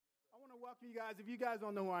welcome you guys. If you guys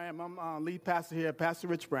don't know who I am, I'm lead pastor here, Pastor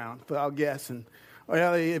Rich Brown, for our guests. And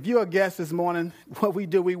if you're a guest this morning, what we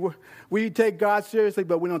do, we take God seriously,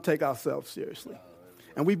 but we don't take ourselves seriously.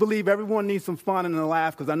 And we believe everyone needs some fun and a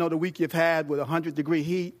laugh, because I know the week you've had with 100-degree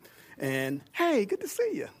heat. And, hey, good to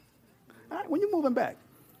see you. All right, when you moving back?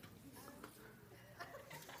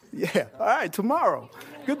 Yeah, all right, tomorrow.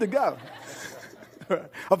 Good to go.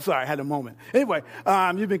 I'm sorry, I had a moment. Anyway,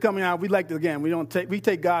 you've been coming out. We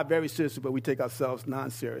take God very seriously, but we take ourselves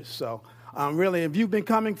non-serious. So really, if you've been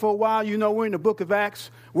coming for a while, you know we're in the book of Acts.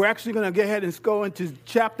 We're actually going to go ahead and go into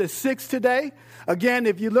chapter 6 today. Again,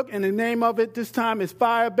 if you look, in the name of it this time is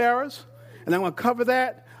Fire Bearers, and I'm going to cover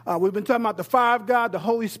that. We've been talking about the fire of God, the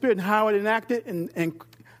Holy Spirit, and how it enacted, and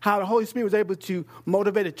how the Holy Spirit was able to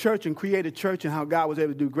motivate a church and create a church, and how God was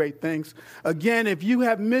able to do great things. Again, if you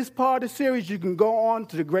have missed part of the series, you can go on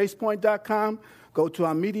to thegracepoint.com, go to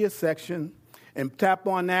our media section, and tap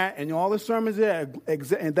on that, and all the sermons there,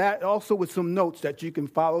 and that also with some notes that you can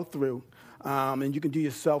follow through, and you can do your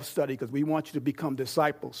self-study, because we want you to become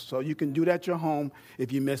disciples. So you can do that at your home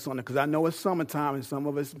if you miss on it, because I know it's summertime, and some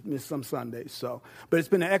of us miss some Sundays. But it's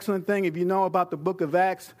been an excellent thing. If you know about the book of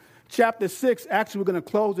Acts, Chapter 6, actually, we're going to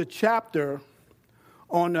close a chapter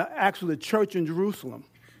on the church in Jerusalem.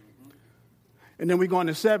 And then we're going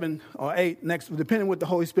to 7 or 8 next, depending on what the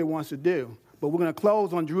Holy Spirit wants to do. But we're going to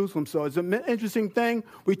close on Jerusalem. So it's an interesting thing.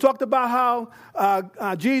 We talked about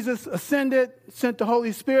how Jesus ascended, sent the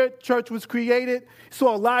Holy Spirit, church was created,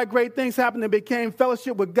 saw a lot of great things happen. They became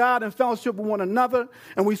fellowship with God and fellowship with one another.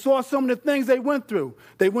 And we saw some of the things they went through.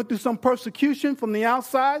 They went through some persecution from the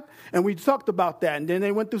outside, and we talked about that. And then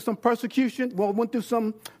they went through some went through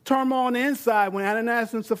some turmoil on the inside when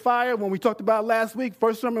Ananias and Sapphira, when we talked about last week,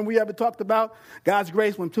 first sermon we ever talked about, God's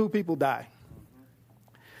grace when 2 people die.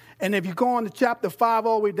 And if you go on to chapter 5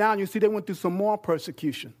 all the way down, you see they went through some more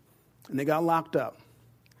persecution. And they got locked up.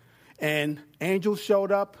 And angels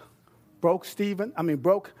showed up, broke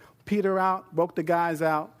Peter out, broke the guys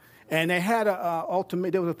out. And they had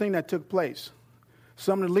there was a thing that took place.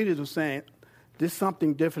 Some of the leaders were saying, there's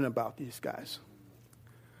something different about these guys.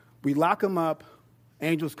 We lock them up,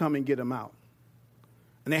 angels come and get them out.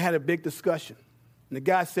 And they had a big discussion. And the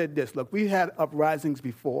guy said this, look, we had uprisings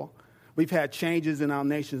before. We've had changes in our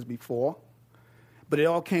nations before, but it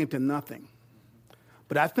all came to nothing.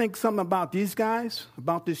 But I think something about these guys,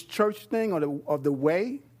 about this church thing or the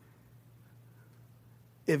way,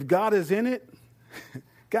 if God is in it,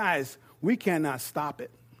 guys, we cannot stop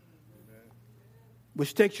it. Amen.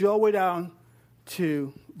 Which takes you all the way down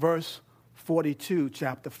to verse 42,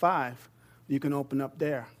 chapter 5. You can open up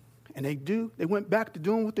there. And they went back to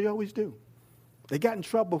doing what they always do. They got in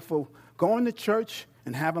trouble for going to church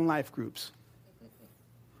and having life groups.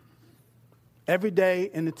 Every day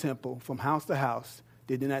in the temple, from house to house,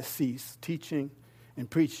 they did not cease teaching and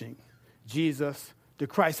preaching Jesus the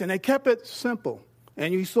Christ. And they kept it simple.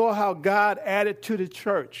 And you saw how God added to the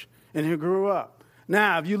church, and it grew up.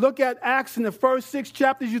 Now, if you look at Acts in the first 6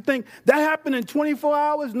 chapters, you think that happened in 24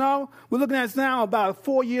 hours? No, we're looking at now about a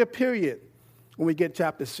 4-year period when we get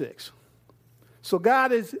chapter 6. So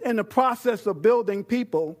God is in the process of building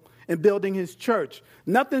people and building his church.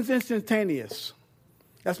 Nothing's instantaneous.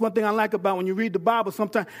 That's one thing I like about when you read the Bible.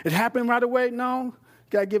 Sometimes it happened right away. No, you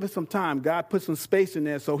got to give it some time. God put some space in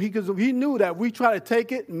there. So he knew that we try to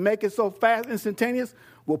take it and make it so fast, instantaneous,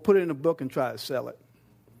 we'll put it in a book and try to sell it.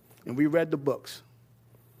 And we read the books.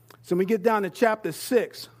 So when we get down to chapter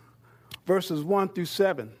 6, verses 1 through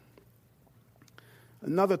 7,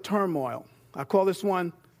 another turmoil. I call this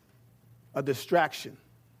one a distraction.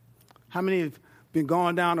 How many have been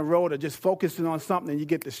going down the road or just focusing on something and you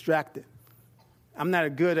get distracted? I'm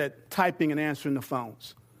not good at typing and answering the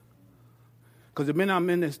phones. Because the minute I'm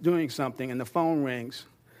in this doing something and the phone rings,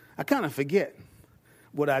 I kind of forget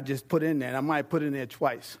what I just put in there. And I might put it in there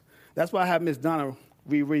twice. That's why I have Miss Donna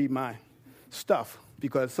reread my stuff.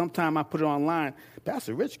 Because sometimes I put it online,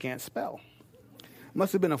 Pastor Rich can't spell.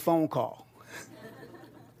 Must have been a phone call.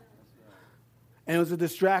 And it was a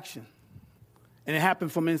distraction. And it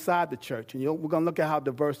happened from inside the church. And we're going to look at how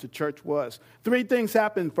diverse the church was. 3 things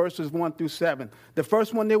happened, verses 1 through 7. The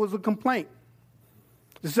first one, there was a complaint.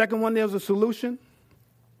 The second one, there was a solution.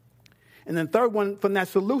 And then the third one, from that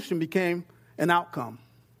solution became an outcome.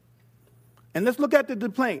 And let's look at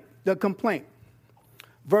the complaint.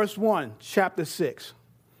 Verse 1, chapter 6.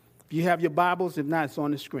 If you have your Bibles, if not, it's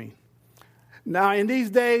on the screen. Now, in these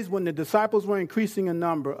days, when the disciples were increasing in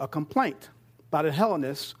number, a complaint by the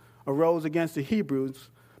Hellenists arose against the Hebrews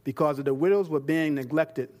because of the widows were being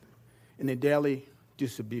neglected in the daily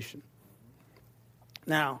distribution.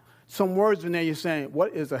 Now, some words in there you're saying,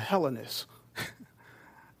 what is a Hellenist?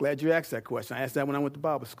 Glad you asked that question. I asked that when I went to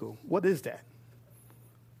Bible school. What is that?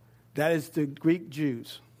 That is the Greek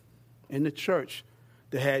Jews in the church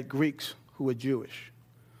that had Greeks who were Jewish,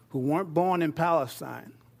 who weren't born in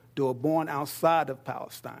Palestine. They were born outside of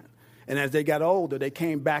Palestine. And as they got older, they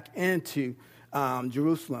came back into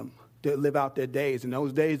Jerusalem to live out their days. In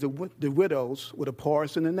those days, the widows were the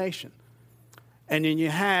poorest in the nation. And then you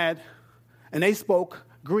had, and they spoke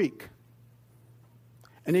Greek.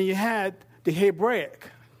 And then you had the Hebraic,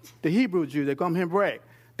 the Hebrew Jews, they call them Hebraic.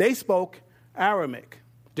 They spoke Aramaic,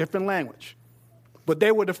 different language. But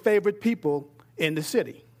they were the favorite people in the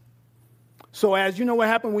city. So as you know what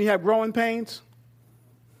happened when you have growing pains?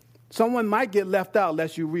 Someone might get left out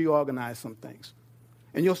unless you reorganize some things.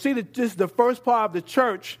 And you'll see that this is the first part of the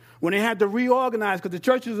church when they had to reorganize, because the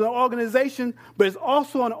church is an organization, but it's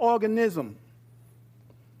also an organism.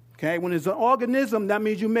 Okay? When it's an organism, that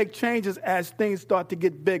means you make changes as things start to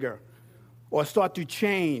get bigger or start to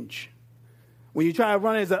change. When you try to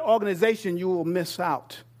run it as an organization, you will miss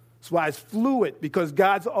out. That's why it's fluid, because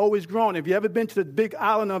God's always grown. If you've ever been to the big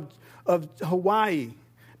island of Hawaii,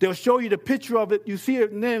 they'll show you the picture of it. You see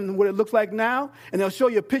it then, what it looks like now, and they'll show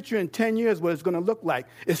you a picture in 10 years what it's going to look like.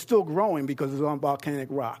 It's still growing because it's on volcanic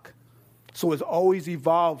rock. So it's always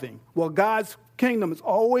evolving. Well, God's kingdom is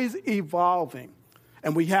always evolving,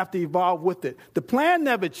 and we have to evolve with it. The plan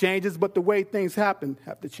never changes, but the way things happen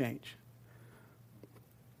have to change.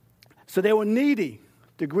 So they were needy,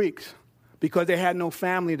 the Greeks, because they had no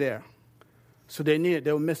family there. So they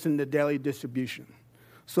were missing the daily distribution.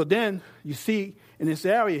 So then you see in this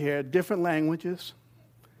area here, different languages,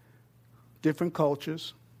 different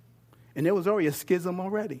cultures, and there was already a schism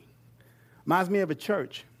already. Reminds me of a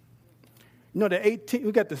church. You know,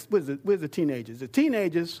 we got this, where's the teenagers? The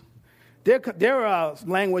teenagers, their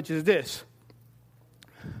language is this.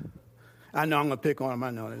 I know I'm going to pick on them, I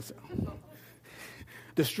know this.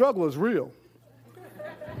 The struggle is real.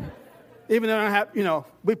 Even though I have,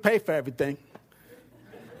 we pay for everything.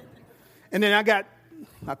 And then I got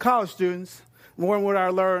my college students, more and what I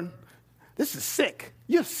learned, this is sick.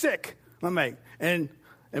 You're sick. I'm like, and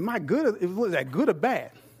am I good? Was that good or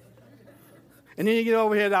bad? And then you get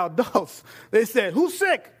over here to adults. They said, who's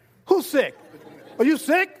sick? Who's sick? Are you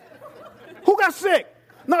sick? Who got sick?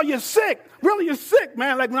 No, you're sick. Really, you're sick,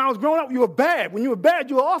 man. Like when I was growing up, you were bad. When you were bad,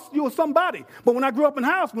 you were somebody. But when I grew up in the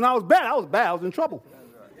house, when I was bad. I was in trouble.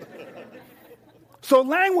 So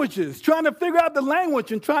languages, trying to figure out the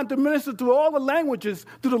language and trying to minister to all the languages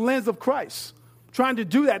through the lens of Christ. Trying to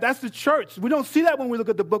do that. That's the church. We don't see that when we look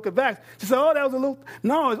at the book of Acts. To say, oh, that was a little...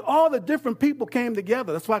 No, it's all the different people came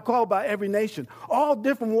together. That's why I call it by every nation. All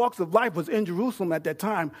different walks of life was in Jerusalem at that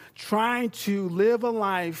time, trying to live a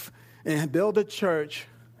life and build a church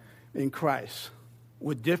in Christ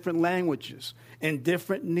with different languages and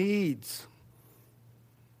different needs.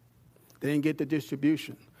 They didn't get the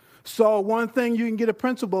distribution. So one thing you can get a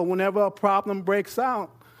principle, whenever a problem breaks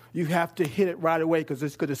out, you have to hit it right away because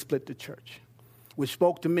it's going to split the church. Which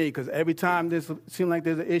spoke to me because every time it seems like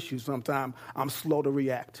there's an issue sometime, I'm slow to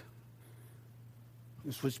react.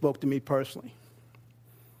 This which spoke to me personally.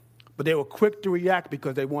 But they were quick to react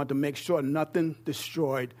because they wanted to make sure nothing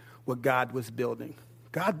destroyed what God was building.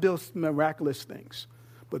 God builds miraculous things,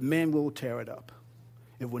 but men will tear it up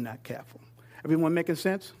if we're not careful. Everyone making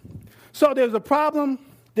sense? So there's a problem.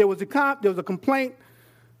 There was a complaint,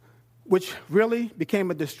 which really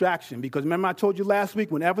became a distraction. Because remember I told you last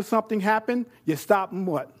week, whenever something happened, you stop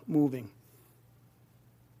what? Moving.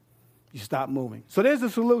 You stop moving. So there's a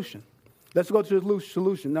solution. Let's go to the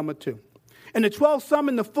solution, number 2. And the 12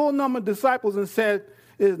 summoned the full number of disciples and said,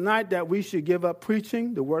 it is not that we should give up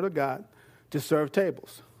preaching the word of God to serve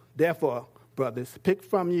tables. Therefore, brothers, pick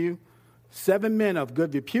from you 7 men of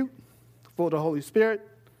good repute, full of the Holy Spirit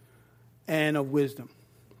and of wisdom.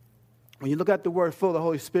 When you look at the word full of the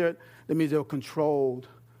Holy Spirit, that means they were controlled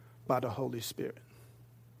by the Holy Spirit,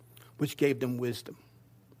 which gave them wisdom.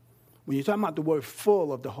 When you're talking about the word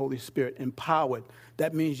full of the Holy Spirit, empowered,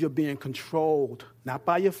 that means you're being controlled, not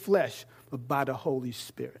by your flesh, but by the Holy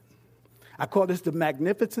Spirit. I call this the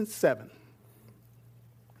Magnificent Seven,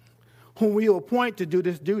 whom we will appoint to do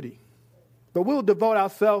this duty. But we'll devote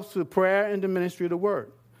ourselves to prayer and the ministry of the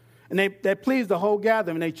word. And they pleased the whole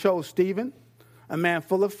gathering. They chose Stephen, a man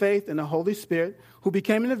full of faith and the Holy Spirit, who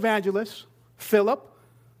became an evangelist, Philip,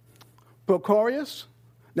 Prochorus,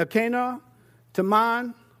 Nicanor,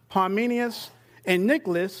 Timon, Parmenius, and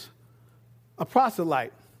Nicholas, a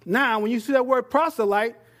proselyte. Now, when you see that word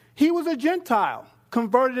proselyte, he was a Gentile,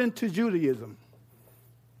 converted into Judaism.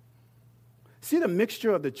 See the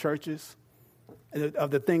mixture of the churches,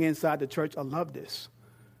 of the thing inside the church? I love this.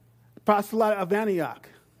 Proselyte of Antioch.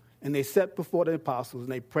 And they sat before the apostles,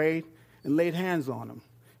 and they prayed and laid hands on them.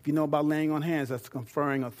 If you know about laying on hands, that's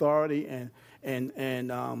conferring authority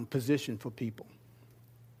and position for people.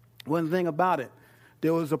 One thing about it,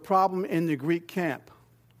 there was a problem in the Greek camp.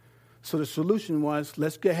 So the solution was,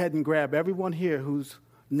 let's go ahead and grab everyone here whose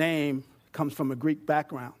name comes from a Greek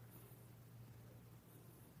background.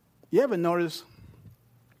 You ever notice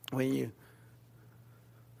when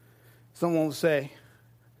someone will say,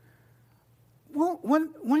 well,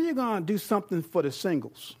 when are you going to do something for the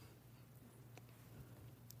singles?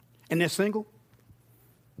 And they're single?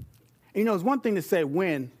 And it's one thing to say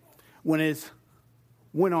when it's,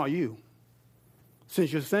 when are you?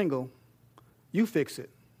 Since you're single, you fix it.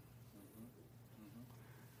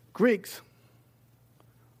 Greeks,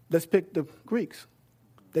 let's pick the Greeks.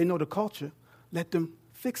 They know the culture. Let them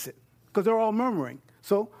fix it. Because they're all murmuring.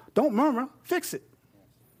 So don't murmur, fix it.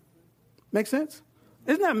 Make sense?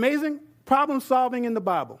 Isn't that amazing? Problem solving in the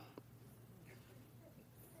Bible.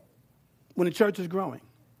 When the church is growing.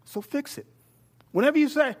 So fix it. Whenever you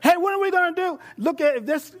say, hey, what are we going to do? Look at if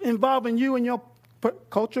that's involving you and your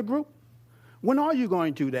culture group. When are you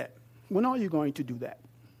going to do that? When are you going to do that?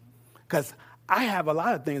 Because I have a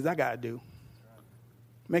lot of things I got to do.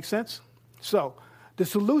 Make sense? So the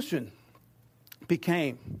solution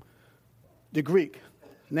became the Greek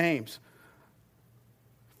names.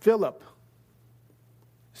 Philip.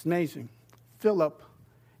 It's amazing. Philip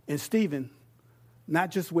and Stephen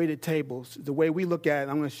not just waited tables. The way we look at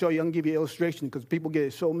it, I'm going to show you, I'm going to give you an illustration because people get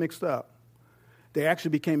it so mixed up. They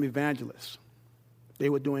actually became evangelists. They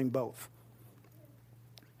were doing both.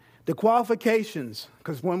 The qualifications,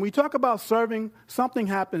 because when we talk about serving, something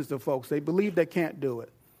happens to folks. They believe they can't do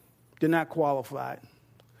it. They're not qualified.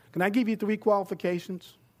 Can I give you 3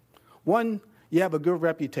 qualifications? 1, you have a good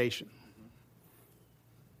reputation.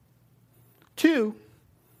 2,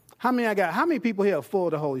 how many people here are full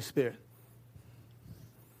of the Holy Spirit?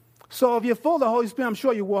 So if you're full of the Holy Spirit, I'm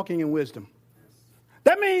sure you're walking in wisdom.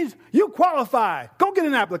 That means you qualify. Go get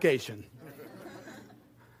an application.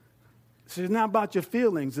 So it's not about your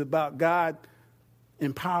feelings. It's about God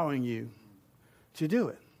empowering you to do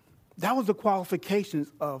it. That was the qualifications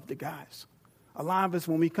of the guys. A lot of us,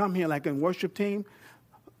 when we come here, like in worship team,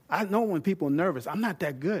 I know when people are nervous, I'm not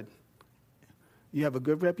that good. You have a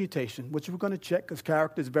good reputation, which we're going to check because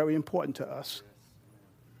character is very important to us.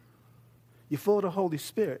 You're full of the Holy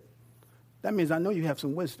Spirit. That means I know you have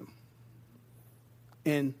some wisdom.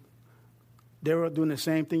 And they're doing the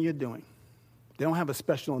same thing you're doing. They don't have a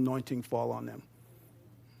special anointing fall on them.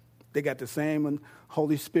 They got the same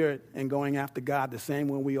Holy Spirit and going after God the same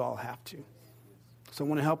way we all have to. So I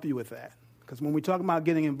want to help you with that. Because when we talk about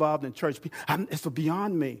getting involved in church, it's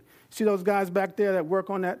beyond me. See those guys back there that work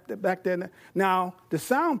on that back there? Now, the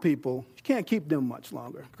sound people, you can't keep them much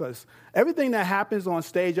longer. Because everything that happens on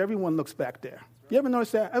stage, everyone looks back there. You ever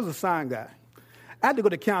notice that? I was a sound guy. I had to go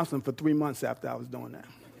to counseling for 3 months after I was doing that.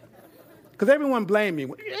 Because everyone blamed me.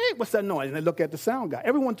 Hey, what's that noise? And they look at the sound guy.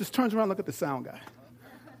 Everyone just turns around and look at the sound guy.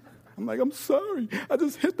 I'm like, I'm sorry. I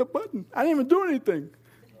just hit the button. I didn't even do anything.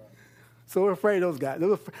 So we're afraid of those guys.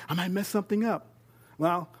 I might mess something up.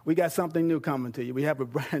 Well, we got something new coming to you. We have a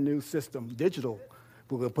brand new system, digital.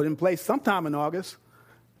 We're going to put in place sometime in August.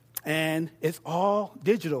 And it's all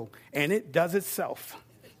digital. And it does itself.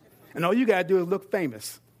 And all you got to do is look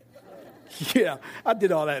famous. Yeah, I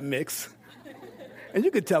did all that mix. And you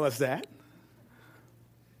could tell us that.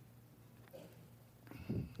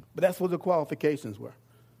 But that's what the qualifications were.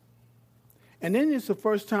 And then it's the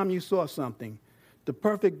first time you saw something, the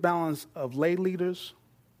perfect balance of lay leaders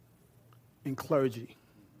and clergy.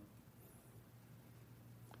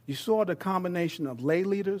 You saw the combination of lay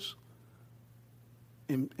leaders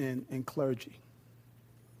and clergy.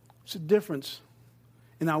 It's a difference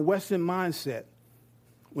in our Western mindset.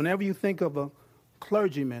 Whenever you think of a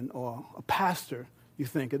clergyman or a pastor, you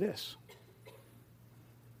think of this.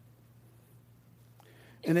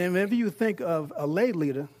 And then whenever you think of a lay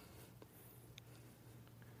leader,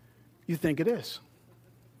 you think of this.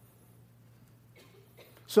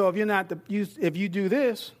 So if if you do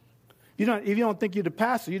this, if you don't think you're the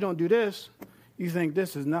pastor, you don't do this, you think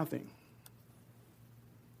this is nothing.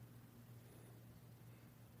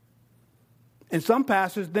 And some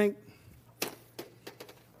pastors think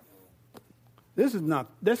that's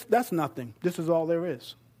nothing. This is all there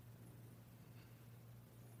is.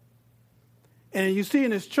 And you see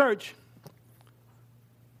in this church,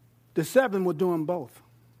 the 7 were doing both.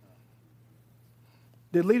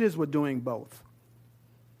 The leaders were doing both.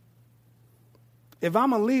 If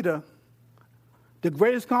I'm a leader, the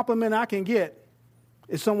greatest compliment I can get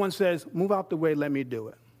is someone says, move out the way, let me do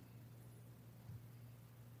it.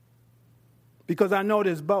 because I know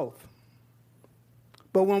there's both.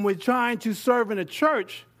 But when we're trying to serve in a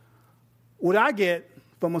church, what I get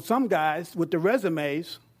from some guys with the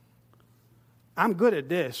resumes, I'm good at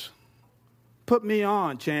this. Put me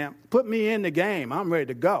on, champ. Put me in the game. I'm ready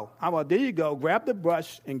to go. How about, there you go. Grab the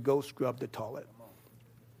brush and go scrub the toilet.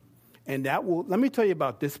 And that will, let me tell you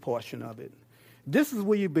about this portion of it. This is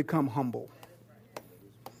where you become humble.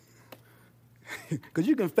 Because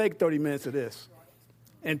you can fake 30 minutes of this.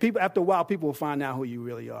 And people, after a while, people will find out who you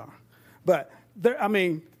really are. But,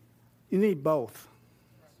 you need both.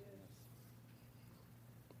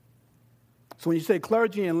 So when you say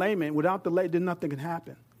clergy and laymen, without the lay, then nothing can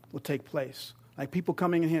happen, will take place. Like people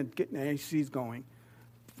coming in here, getting the ACs going,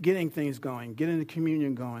 getting things going, getting the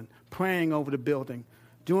communion going, praying over the building,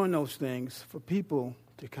 doing those things for people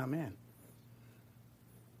to come in.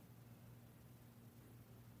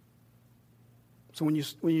 So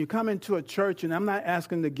when you come into a church, and I'm not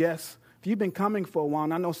asking the guests, if you've been coming for a while,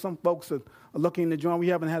 and I know some folks are looking to join, we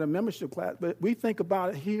haven't had a membership class, but we think about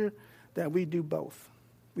it here that we do both.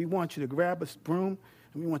 We want you to grab a broom,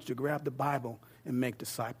 and we want you to grab the Bible and make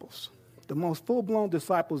disciples. The most full-blown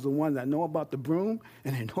disciples are the ones that know about the broom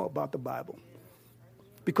and they know about the Bible.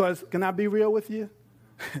 Because, can I be real with you?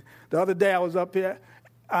 The other day I was up here.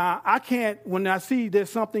 I can't, when I see there's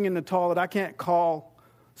something in the toilet, I can't call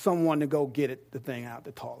someone to go get the thing out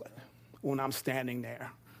the toilet when I'm standing there.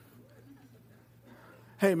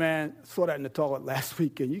 Hey, man, saw that in the toilet last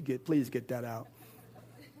week. Can you please get that out?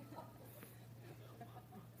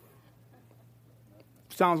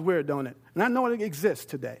 Sounds weird, don't it? And I know it exists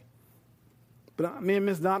today. But me and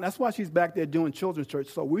Miss Don, that's why she's back there doing children's church,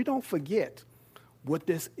 so we don't forget what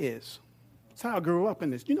this is. That's how I grew up in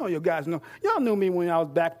this. You know, you guys know. Y'all knew me when I was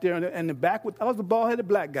back there in the back. I was the bald-headed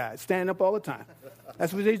black guy, standing up all the time.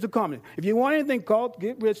 That's what they used to call me. If you want anything called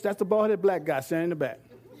Get Rich, that's the bald-headed black guy standing in the back.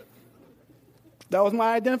 That was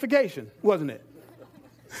my identification, wasn't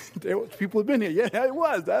it? People have been here. Yeah, it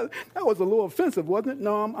was. That was a little offensive, wasn't it?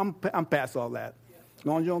 No, I'm past all that. As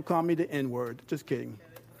long as you don't call me the N-word. Just kidding.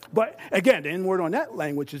 But, again, the N-word on that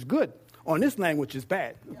language is good. On this language is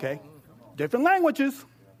bad, okay? Different languages.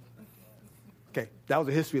 Okay, that was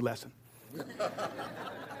a history lesson.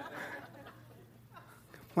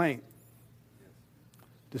 Complaint.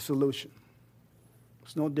 The solution.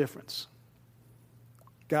 There's no difference.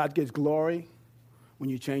 God gets glory when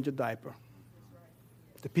you change a diaper.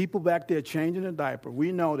 The people back there changing a diaper,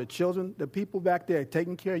 we know the people back there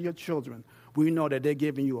taking care of your children, we know that they're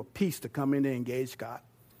giving you a peace to come in and engage God.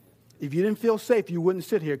 If you didn't feel safe, you wouldn't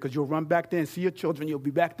sit here because you'll run back there and see your children. You'll be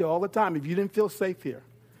back there all the time if you didn't feel safe here.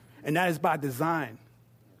 And that is by design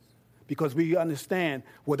because we understand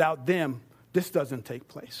without them, this doesn't take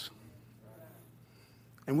place.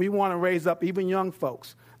 And we want to raise up even young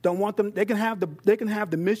folks. Don't want them, they can have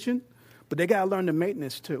the mission, but they got to learn the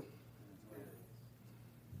maintenance too.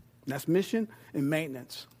 And that's mission and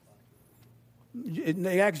maintenance.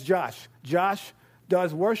 They asked Josh. Josh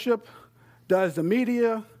does worship, does the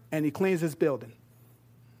media, and he cleans his building.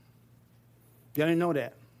 Y'all didn't know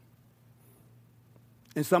that.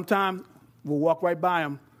 And sometimes we'll walk right by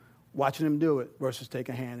him, watching him do it, versus take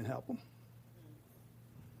a hand and help him.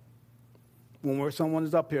 When someone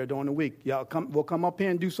is up here during the week, we'll come up here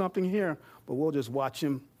and do something here, but we'll just watch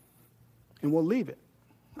him and we'll leave it.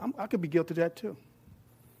 I could be guilty of that too.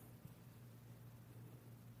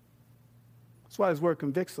 That's why this word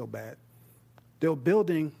convicts so bad. They're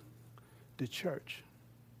building the church.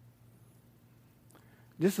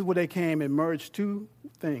 This is where they came and merged two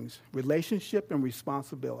things, relationship and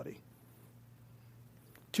responsibility.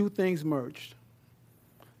 Two things merged,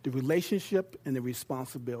 the relationship and the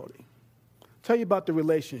responsibility. I'll tell you about the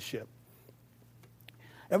relationship.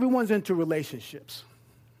 Everyone's into relationships,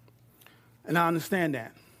 and I understand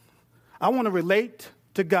that. I want to relate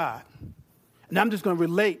to God, and I'm just going to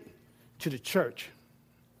relate to the church.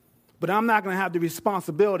 But I'm not going to have the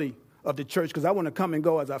responsibility of the church because I want to come and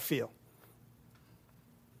go as I feel.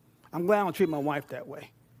 I'm glad I don't treat my wife that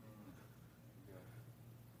way.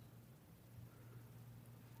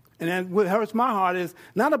 And then what hurts my heart is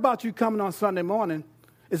not about you coming on Sunday morning.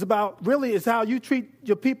 It's about, really, it's how you treat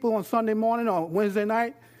your people on Sunday morning or Wednesday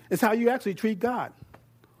night. It's how you actually treat God.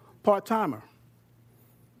 Part-timer.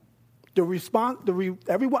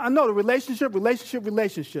 Everyone, I know the relationship.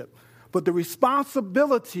 But the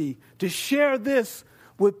responsibility to share this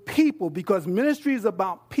with people, because ministry is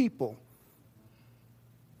about people.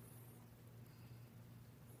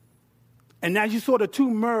 And as you saw the two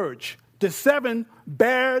merge, the 7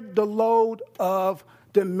 bared the load of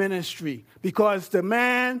the ministry. Because the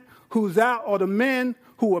man who's out, or the men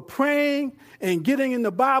who are praying and getting in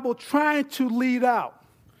the Bible, trying to lead out.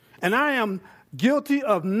 And I am guilty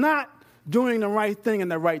of not doing the right thing in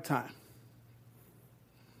the right time.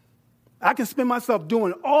 I can spend myself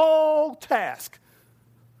doing all tasks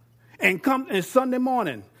and Sunday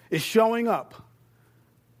morning is showing up.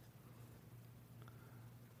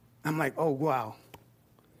 I'm like, oh, wow.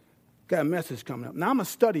 Got a message coming up. Now, I'm a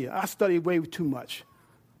studier. I study way too much.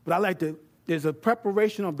 But there's a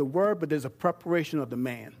preparation of the word, but there's a preparation of the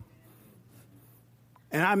man.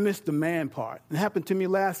 And I missed the man part. It happened to me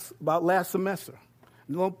last semester.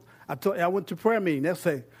 I went to prayer meeting. They'll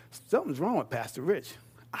say, something's wrong with Pastor Rich.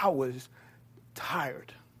 I was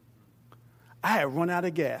tired. I had run out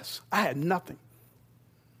of gas. I had nothing.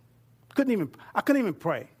 I couldn't even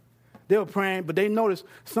pray. They were praying, but they noticed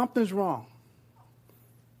something's wrong.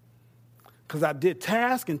 Because I did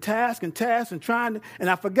task and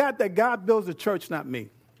I forgot that God builds the church, not me.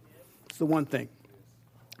 It's the one thing.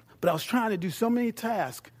 But I was trying to do so many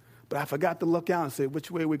tasks, but I forgot to look out and say,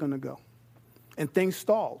 which way are we going to go? And things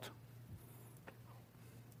stalled.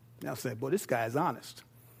 And I said, boy, this guy is honest.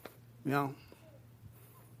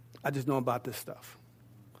 I just know about this stuff.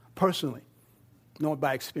 Personally, know it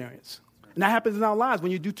by experience. And that happens in our lives.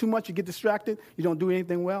 When you do too much, you get distracted, you don't do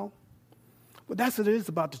anything well. But that's what it is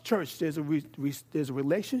about the church. There's a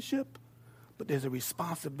relationship, but there's a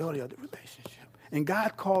responsibility of the relationship. And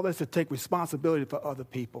God called us to take responsibility for other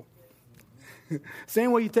people.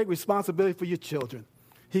 Same way you take responsibility for your children.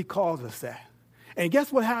 He calls us that. And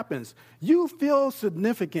guess what happens? You feel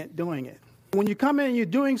significant doing it. When you come in and you're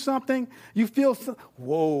doing something, you feel,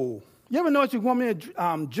 whoa. You ever notice you want me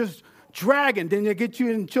to just dragging, then they get you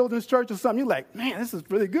in children's church or something. You're like, man, this is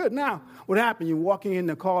really good. Now, what happened? You're walking in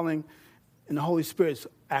the calling, and the Holy Spirit's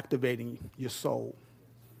activating your soul.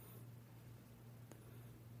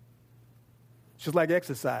 It's just like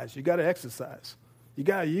exercise. You got to exercise. You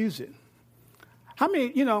got to use it. How many,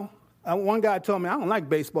 one guy told me, I don't like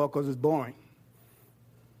baseball because it's boring.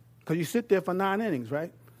 Because you sit there for 9 innings,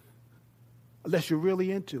 right? Unless you're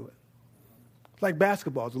really into it. It's like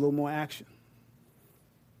basketball. It's a little more action.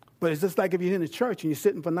 But it's just like if you're in the church and you're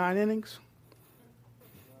sitting for 9 innings.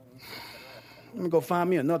 Let me go find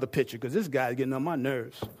me another pitcher because this guy's getting on my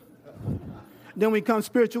nerves. Then we come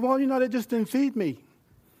spiritual. Well, they just didn't feed me.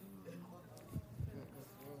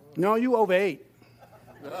 No, you overate.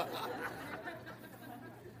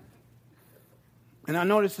 And I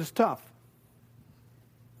know this is tough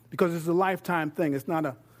because it's a lifetime thing. It's not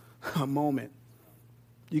a moment.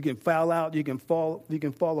 You can foul out. You can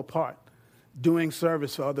fall apart doing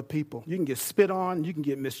service for other people. You can get spit on. You can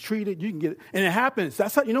get mistreated. And it happens.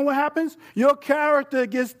 You know what happens? Your character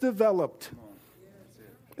gets developed.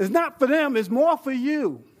 It's not for them. It's more for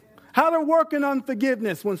you. How to work in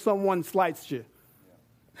unforgiveness when someone slights you.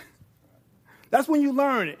 That's when you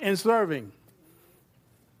learn it in serving.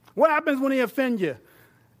 What happens when they offend you?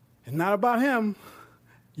 It's not about him.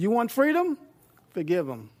 You want freedom? Forgive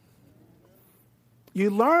him. You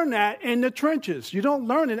learn that in the trenches. You don't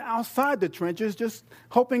learn it outside the trenches just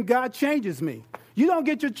hoping God changes me. You don't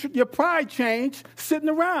get your pride changed sitting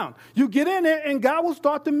around. You get in there and God will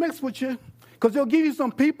start to mix with you because he'll give you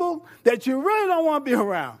some people that you really don't want to be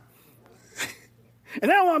around. And they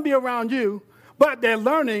don't want to be around you, but they're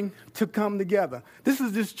learning to come together. This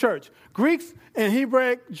is this church. Greeks and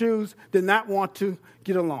Hebraic Jews did not want to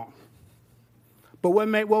get along. But what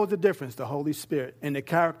was the difference? The Holy Spirit and the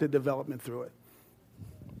character development through it.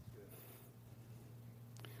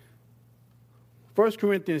 1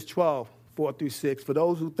 Corinthians 12, 4-6, for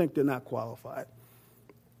those who think they're not qualified.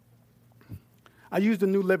 I use the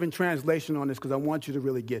New Living Translation on this because I want you to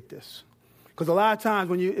really get this. Because a lot of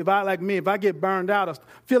times if I get burned out, I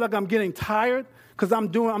feel like I'm getting tired because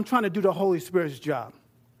I'm trying to do the Holy Spirit's job.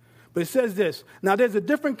 But it says this, now there's a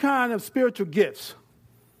different kind of spiritual gifts.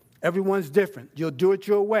 Everyone's different. You'll do it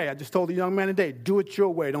your way. I just told the young man today, do it your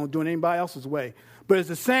way. Don't do it anybody else's way. But it's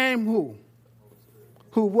the same who?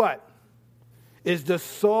 Who what? Is the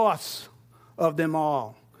source of them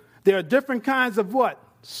all. There are different kinds of what?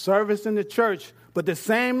 Service in the church. But the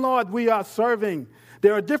same Lord we are serving.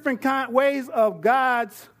 There are different ways of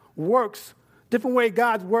God's works, different way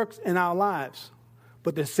God works in our lives.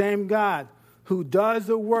 But the same God who does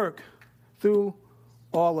the work through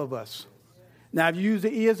all of us. Now, if you use the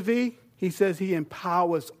ESV, he says he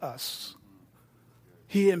empowers us.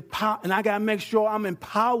 And I got to make sure I'm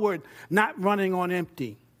empowered, not running on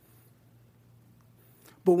empty.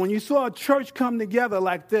 But when you saw a church come together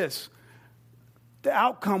like this, the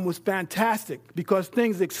outcome was fantastic because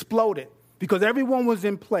things exploded. because everyone was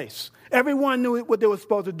in place. Everyone knew what they were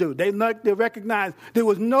supposed to do. They recognized there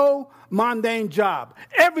was no mundane job.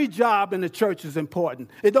 Every job in the church is important.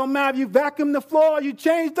 It don't matter if you vacuum the floor or you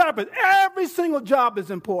change diapers. Every single job is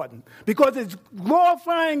important because it's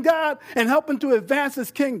glorifying God and helping to advance His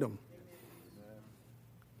kingdom.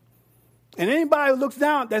 And anybody who looks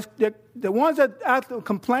down, the ones that have to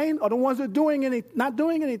complain are the ones that are not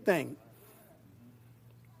doing anything.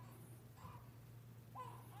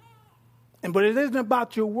 But it isn't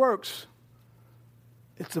about your works.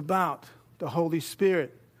 It's about the Holy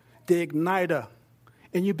Spirit, the igniter.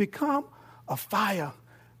 And you become a fire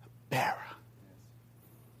bearer.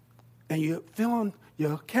 And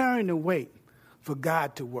you're carrying the weight for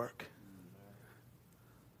God to work.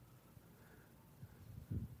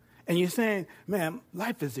 And you're saying, man,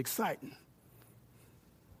 life is exciting.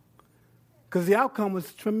 Because the outcome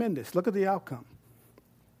was tremendous. Look at the outcome.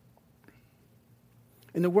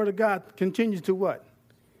 And the word of God continues to what?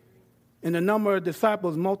 And the number of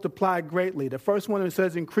disciples multiplied greatly. The first one that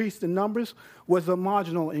says increased in numbers was a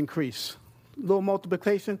marginal increase. Little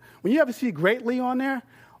multiplication. When you ever see greatly on there,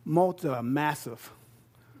 massive.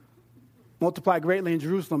 Multiplied greatly in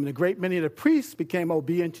Jerusalem, and a great many of the priests became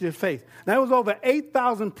obedient to the faith. Now, there was over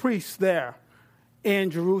 8,000 priests there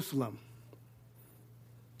in Jerusalem.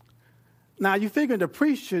 Now, you figure the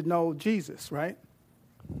priests should know Jesus, right?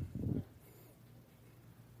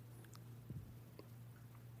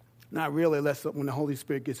 Not really, unless when the Holy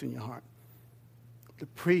Spirit gets in your heart. The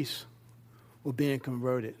priests were being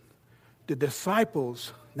converted. The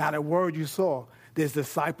disciples, not a word you saw, there's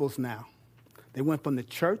disciples now. They went from the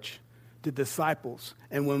church to disciples.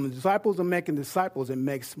 And when the disciples are making disciples, it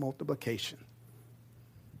makes multiplication.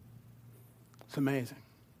 It's amazing.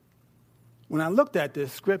 When I looked at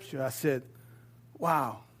this scripture, I said,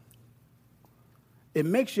 wow. It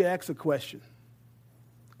makes you ask a question.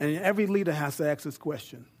 And every leader has to ask this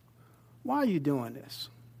question. Why are you doing this?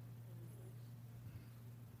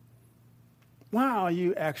 Why are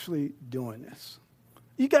you actually doing this?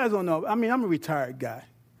 You guys don't know. I mean, I'm a retired guy.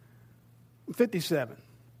 I'm 57.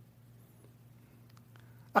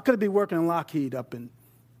 I could have been working in Lockheed up in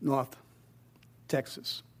North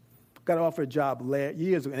Texas. Got offered a job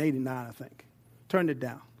years ago, in 89, I think. Turned it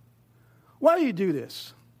down. Why do you do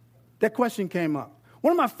this? That question came up.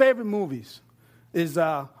 One of my favorite movies is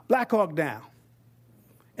Black Hawk Down.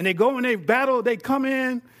 And they go and they battle, they come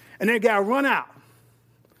in, and they got to run out.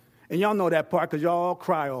 And y'all know that part because y'all all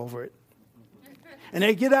cry over it. And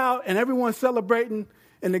they get out, and everyone's celebrating.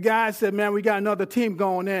 And the guy said, man, we got another team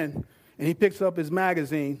going in. And he picks up his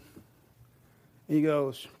magazine, and he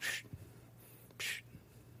goes, psh, psh.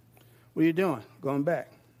 What are you doing? Going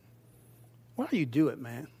back. Why do you do it,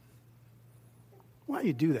 man? Why do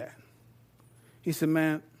you do that? He said,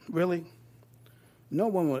 man, really? No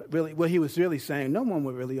one would really, what he was really saying, no one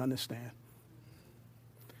would really understand.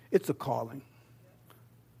 It's a calling.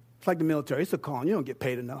 It's like the military. It's a calling. You don't get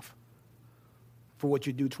paid enough for what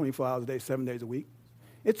you do 24 hours a day, 7 days a week.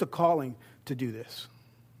 It's a calling to do this.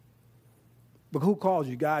 But who calls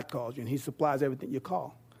you? God calls you, and He supplies everything you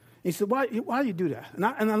call. And he said, why do you do that? And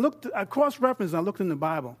I cross-referenced, and I looked in the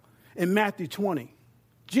Bible. In Matthew 20,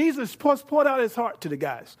 Jesus poured out His heart to the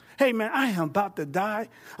guys. Hey, man, I am about to die.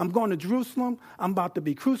 I'm going to Jerusalem. I'm about to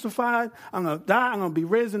be crucified. I'm going to die. I'm going to be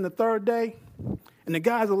risen the third day. And the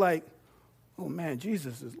guys are like, oh, man,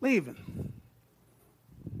 Jesus is leaving.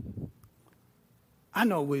 I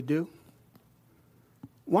know what we do.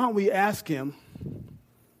 Why don't we ask Him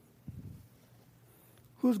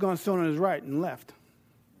who's going to sit on His right and left?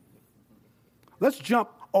 Let's jump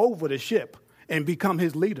over the ship and become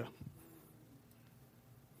His leader.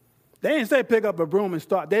 They didn't say pick up a broom and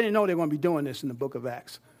start. They didn't know they were going to be doing this in the book of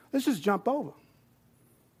Acts. Let's just jump over.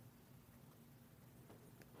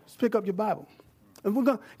 Let's pick up your Bible. And we're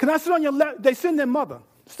going. Can I sit on your left? They send their mother.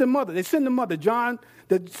 It's their mother. They send the mother, John,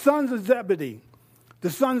 the sons of Zebedee, the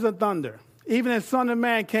sons of thunder. Even as Son of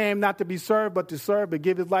Man came not to be served, but to serve, but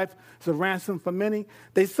give His life as a ransom for many.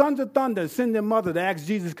 They sons of thunder send their mother to ask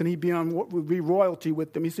Jesus, can He be royalty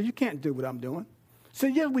with them? He said, you can't do what I'm doing. He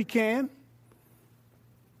said, yes, we can.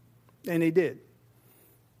 And they did.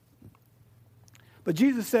 But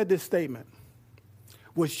Jesus said this statement,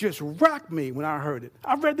 which just rocked me when I heard it.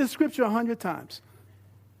 I've read this scripture 100 times.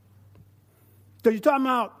 So you're talking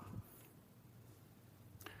about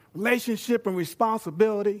relationship and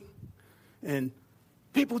responsibility, and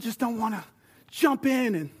people just don't want to jump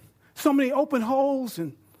in, and so many open holes,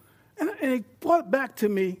 and it brought back to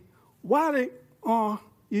me, why are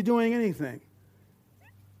you doing anything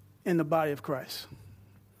in the body of Christ?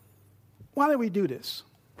 Why do we do this?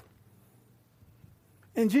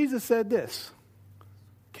 And Jesus said this,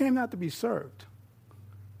 came not to be served.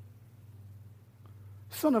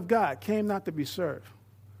 Son of God came not to be served,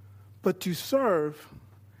 but to serve,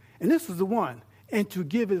 and this is the one, and to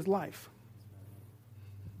give his life.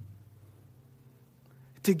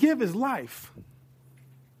 To give his life.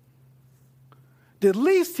 The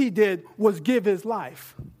least he did was give his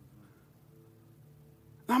life.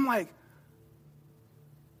 And I'm like,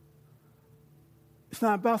 it's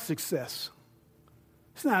not about success.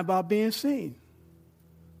 It's not about being seen.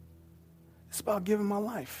 It's about giving my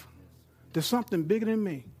life. There's something bigger than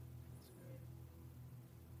me.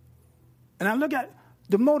 And I look at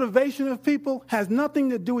the motivation of people has nothing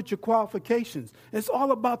to do with your qualifications. It's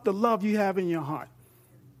all about the love you have in your heart.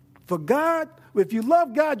 For God, if you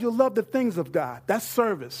love God, you'll love the things of God. That's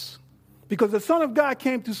service. Because the Son of God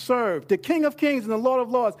came to serve. The King of Kings and the Lord of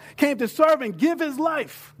Lords came to serve and give his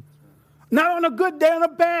life. Not on a good day, on a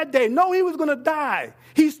bad day. No, he was going to die.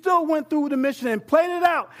 He still went through the mission and played it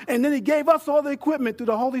out. And then he gave us all the equipment through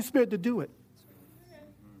the Holy Spirit to do it.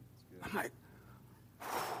 I'm like,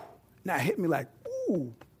 whew. Now it hit me like,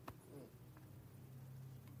 ooh.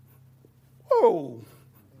 Whoa.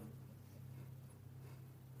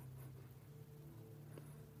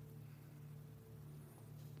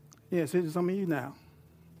 Yes, here's some of you now.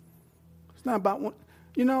 It's not about one,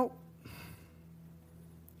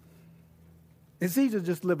 it's easy to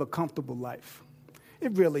just live a comfortable life.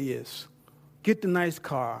 It really is. Get the nice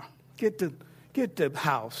car, get the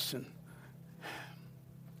house,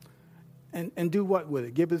 and do what with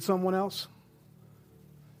it? Give it to someone else?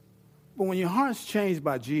 But when your heart's changed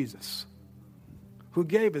by Jesus, who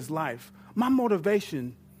gave his life, my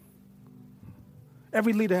motivation,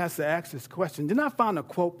 every leader has to ask this question. Did I find a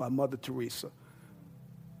quote by Mother Teresa?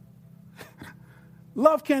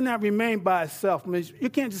 Love cannot remain by itself. I mean, you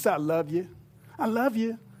can't just say, I love you. I love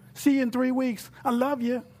you. See you in 3 weeks. I love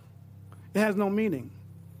you. It has no meaning.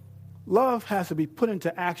 Love has to be put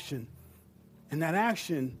into action, and that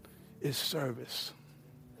action is service.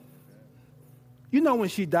 You know, when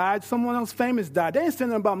she died, someone else famous died. They didn't say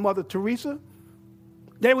nothing about Mother Teresa.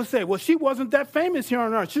 They would say, well, she wasn't that famous here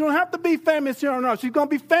on earth. She don't have to be famous here on earth. She's going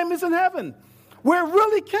to be famous in heaven, where it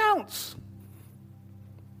really counts.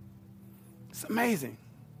 It's amazing.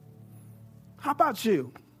 How about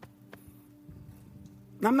you?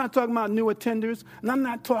 And I'm not talking about new attenders, and I'm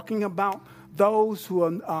not talking about those who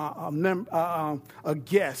are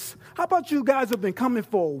guests. How about you guys who have been coming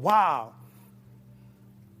for a while?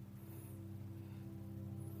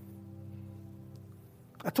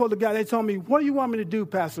 I told the guy, they told me, what do you want me to do,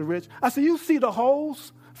 Pastor Rich? I said, you see the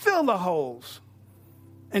holes? Fill the holes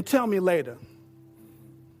and tell me later.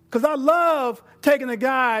 Because I love taking a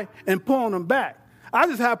guy and pulling him back. I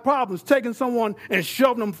just have problems taking someone and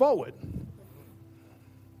shoving them forward.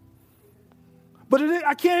 But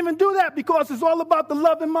I can't even do that because it's all about the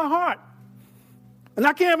love in my heart. And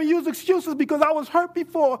I can't even use excuses because I was hurt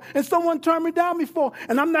before and someone turned me down before,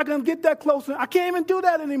 and I'm not going to get that closer. I can't even do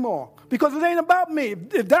that anymore because it ain't about me.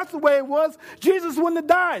 If that's the way it was, Jesus wouldn't have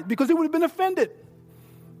died because he would have been offended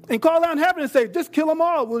and call out in heaven and say, just kill them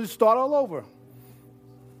all. We'll just start all over.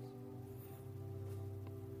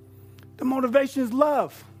 The motivation is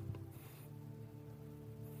love.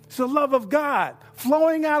 It's the love of God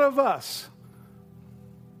flowing out of us.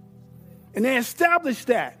 And they established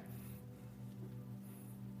that.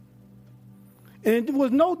 And there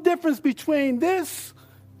was no difference between this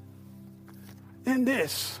and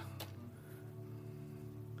this.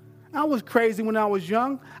 I was crazy when I was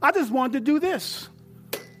young. I just wanted to do this.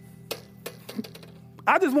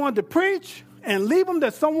 I just wanted to preach and leave them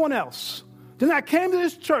to someone else. Then I came to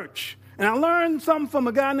this church, and I learned something from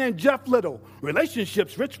a guy named Jeff Little.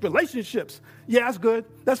 Relationships, rich relationships. Yeah, that's good.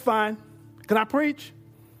 That's fine. Can I preach?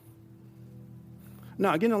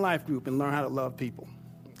 No, get in a life group and learn how to love people.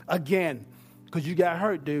 Again, because you got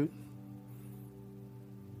hurt, dude.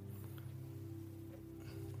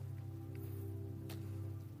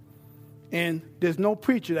 And there's no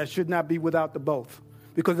preacher that should not be without the both.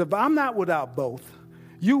 Because if I'm not without both,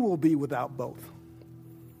 you will be without both.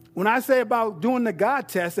 When I say about doing the God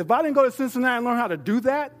test, if I didn't go to Cincinnati and learn how to do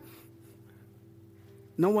that,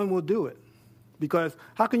 no one will do it. Because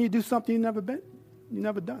how can you do something you've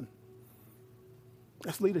never done?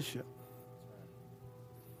 That's leadership.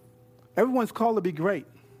 Everyone's called to be great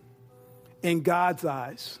in God's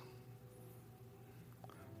eyes.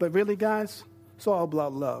 But really, guys, it's all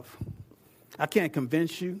about love. I can't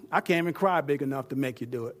convince you. I can't even cry big enough to make you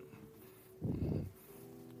do it.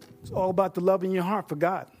 It's all about the love in your heart for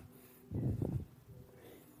God.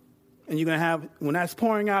 And you're going to have, when that's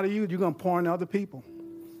pouring out of you, you're going to pour into other people.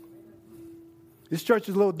 This church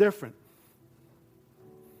is a little different.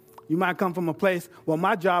 You might come from a place, well,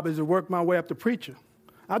 my job is to work my way up to preacher.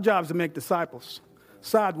 Our job is to make disciples,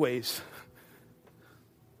 sideways.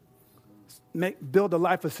 Build a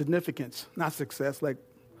life of significance, not success, like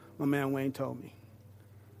my man Wayne told me.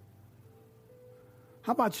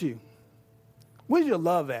 How about you? Where's your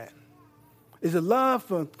love at? Is it love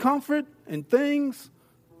for comfort and things?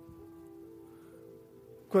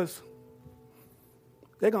 Because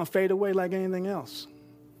they're going to fade away like anything else.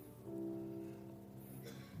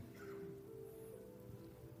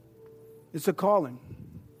 It's a calling.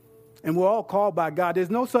 And we're all called by God. There's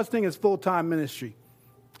no such thing as full-time ministry.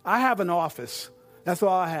 I have an office. That's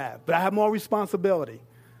all I have. But I have more responsibility.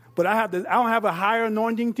 But I don't have a higher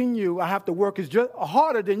anointing than you. I have to work just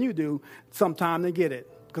harder than you do sometime to get it.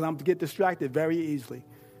 Because I'm to get distracted very easily.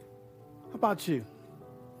 How about you?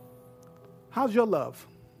 How's your love?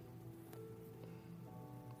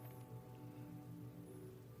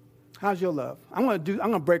 How's your love? I'm going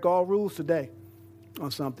to break all rules today on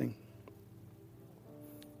something.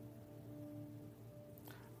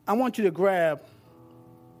 I want you to grab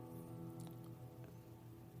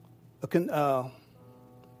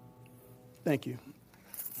thank you.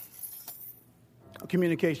 A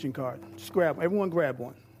communication card. Just everyone grab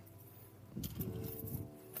one.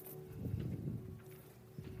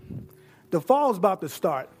 The fall is about to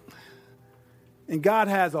start. And God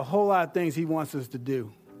has a whole lot of things he wants us to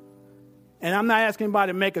do. And I'm not asking anybody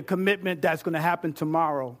to make a commitment that's going to happen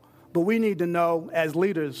tomorrow. But we need to know, as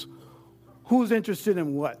leaders, who's interested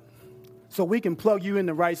in what, so we can plug you in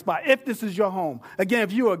the right spot if this is your home. Again,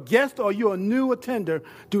 if you're a guest or you're a new attender,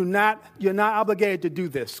 you're not obligated to do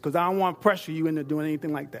this, because I don't want to pressure you into doing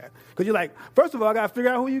anything like that. Because you're like, first of all, I got to figure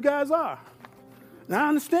out who you guys are. And I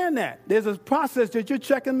understand that. There's a process that you're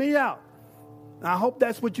checking me out. And I hope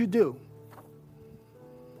that's what you do.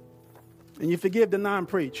 And you forgive the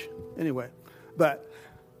non-preach. Anyway, but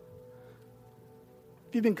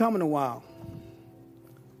if you've been coming a while,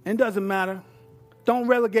 it doesn't matter. Don't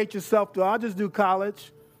relegate yourself to, I'll just do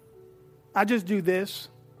college. I just do this.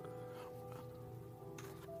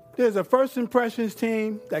 There's a first impressions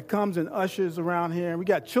team that comes and ushers around here. We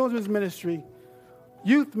got children's ministry,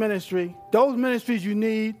 youth ministry, those ministries you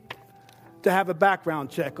need to have a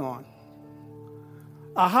background check on.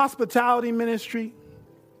 A hospitality ministry.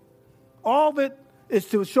 All of it is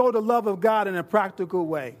to show the love of God in a practical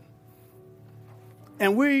way.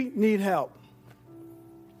 And we need help.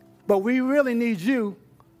 But we really need you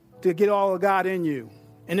to get all of God in you.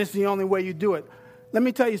 And it's the only way you do it. Let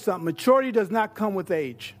me tell you something. Maturity does not come with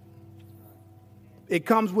age. It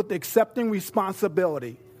comes with accepting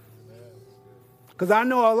responsibility. Because I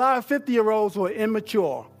know a lot of 50-year-olds who are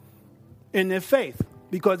immature in their faith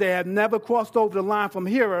because they have never crossed over the line from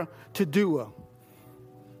hearer to doer.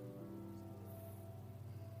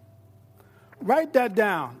 Write that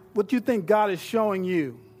down. What you think God is showing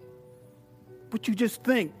you. What you just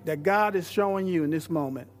think that God is showing you in this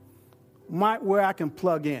moment. Where I can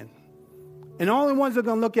plug in. And the only ones that are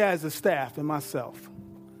going to look at is the staff and myself.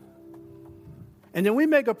 And then we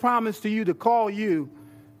make a promise to you to call you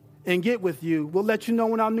and get with you. We'll let you know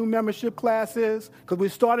when our new membership class is, because we're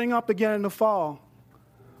starting up again in the fall.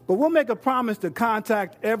 But we'll make a promise to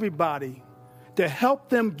contact everybody to help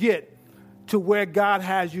them get to where God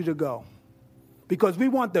has you to go. Because we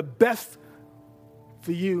want the best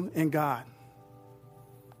for you and God.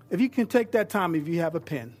 If you can take that time, if you have a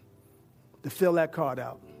pen, to fill that card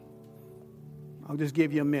out. I'll just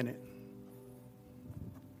give you a minute.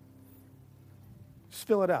 Just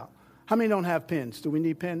fill it out. How many don't have pens? Do we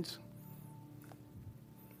need pens?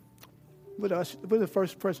 Where the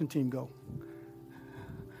first person team go?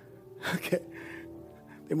 Okay.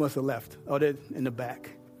 They must have left. Oh, they're in the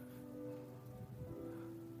back.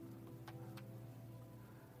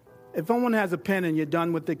 If someone has a pen and you're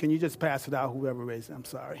done with it, can you just pass it out, whoever raised it? I'm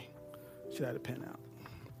sorry. Should have had a pen out.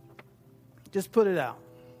 Just put it out.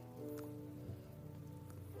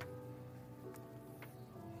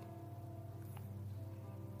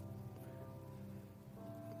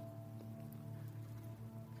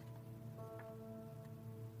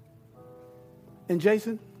 And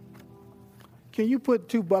Jason, can you put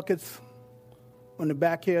 2 buckets on the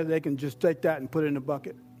back here? They can just take that and put it in the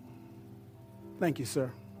bucket. Thank you,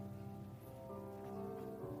 sir.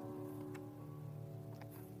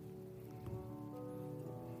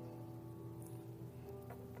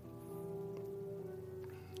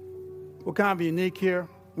 We're kind of unique here.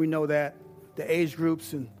 We know that. The age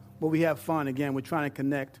groups, and we have fun. Again, we're trying to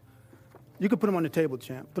connect. You can put them on the table,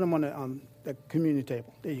 champ. Put them on the community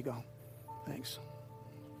table. There you go. Thanks.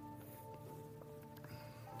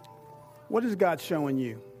 What is God showing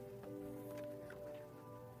you?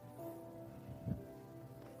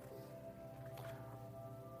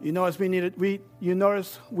 You notice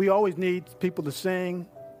we always need people to sing,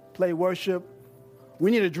 play worship. We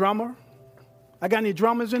need a drummer. I got any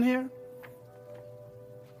drummers in here?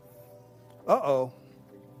 Uh-oh.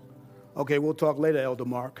 Okay, we'll talk later, Elder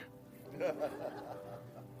Mark.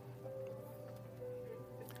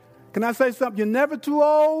 Can I say something? You're never too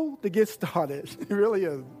old to get started. It really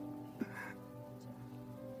is.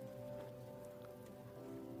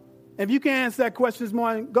 If you can't answer that question this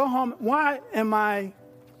morning, go home. Why am I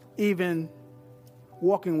even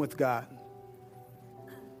walking with God?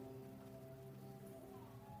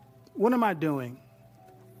 What am I doing?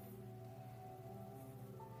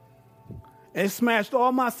 It smashed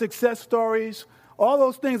all my success stories, all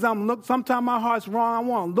those things sometimes my heart's wrong. I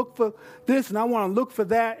want to look for this and I want to look for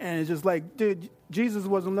that. And it's just like, dude, Jesus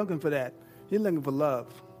wasn't looking for that. He's looking for love.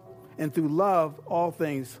 And through love, all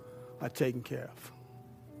things are taken care of.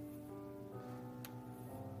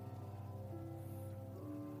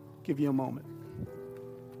 Give you a moment.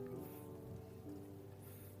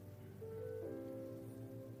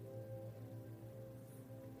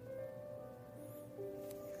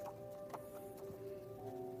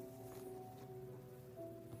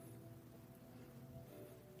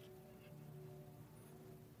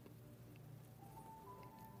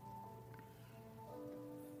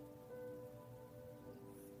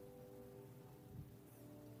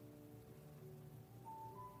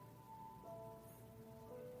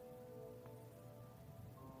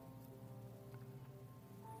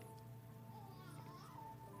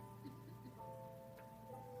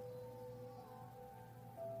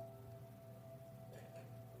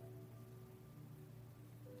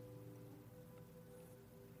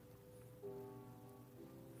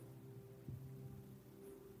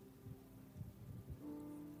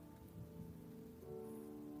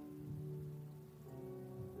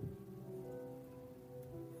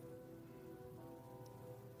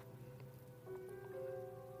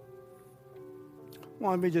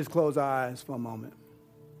 Why don't we just close our eyes for a moment?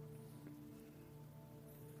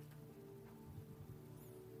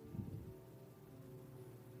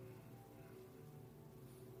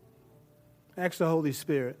 Ask the Holy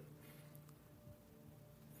Spirit,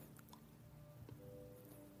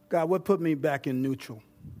 God, what put me back in neutral?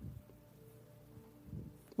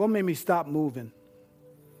 What made me stop moving?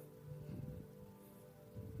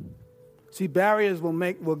 See, barriers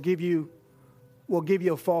will give you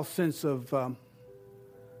a false sense of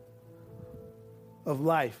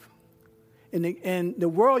life. In the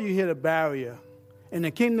world, you hit a barrier. In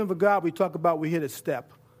the kingdom of God, we talk about we hit a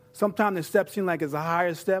step. Sometimes the step seems like it's a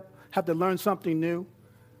higher step. Have to learn something new.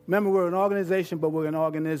 Remember, we're an organization, but we're an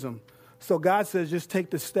organism. So God says, just take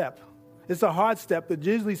the step. It's a hard step. There's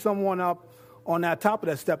usually someone up on that top of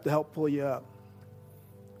that step to help pull you up.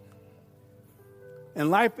 And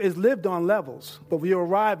life is lived on levels, but we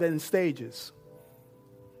arrive in stages.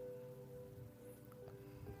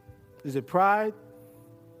 Is it pride?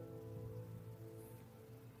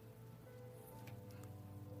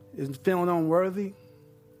 Is it feeling unworthy?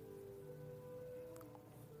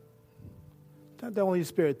 Let the Holy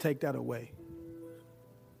Spirit take that away.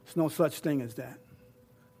 There's no such thing as that.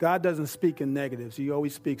 God doesn't speak in negatives. He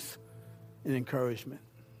always speaks in encouragement.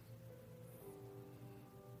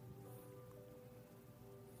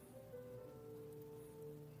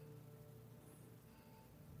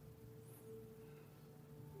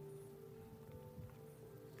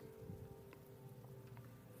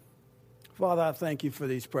 Father, I thank you for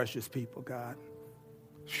these precious people, God.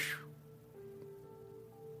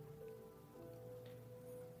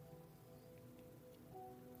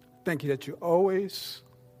 Thank you that you're always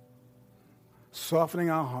softening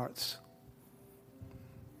our hearts,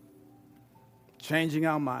 changing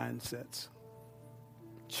our mindsets,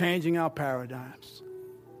 changing our paradigms.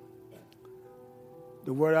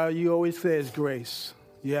 The word you always say is grace.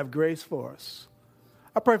 You have grace for us.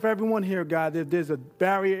 I pray for everyone here, God, that if there's a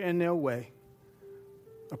barrier in their way,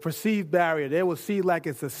 a perceived barrier, they will see like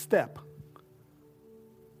it's a step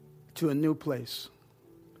to a new place.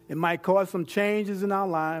 It might cause some changes in our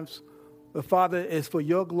lives, but Father, it's for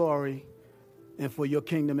your glory and for your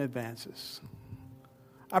kingdom advances.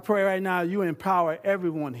 I pray right now you empower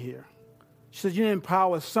everyone here. She says you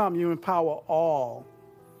empower some, you empower all.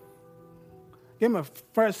 Give them a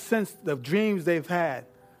fresh sense of dreams they've had.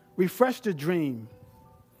 Refresh the dream.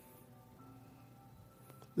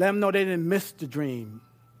 Let them know they didn't miss the dream,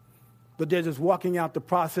 but they're just walking out the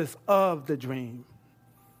process of the dream.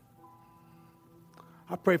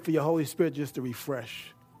 I pray for your Holy Spirit just to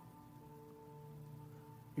refresh.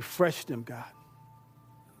 Refresh them, God.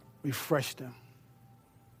 Refresh them.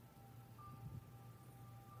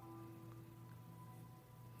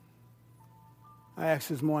 I ask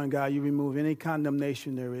this morning, God, you remove any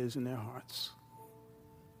condemnation there is in their hearts.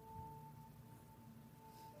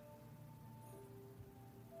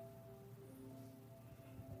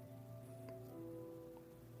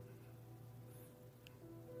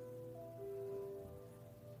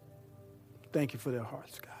 Thank you for their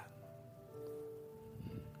hearts, God.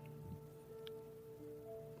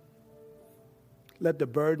 Let the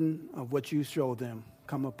burden of what you show them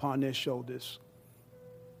come upon their shoulders.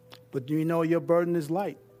 But you know your burden is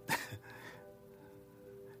light.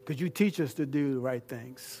 Because you teach us to do the right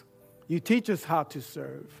things. You teach us how to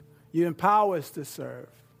serve. You empower us to serve.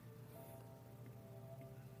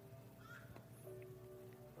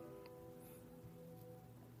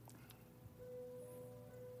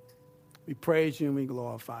 We praise you and we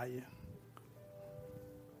glorify you.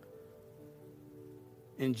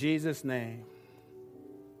 In Jesus' name,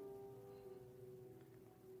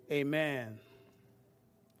 amen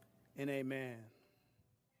and amen.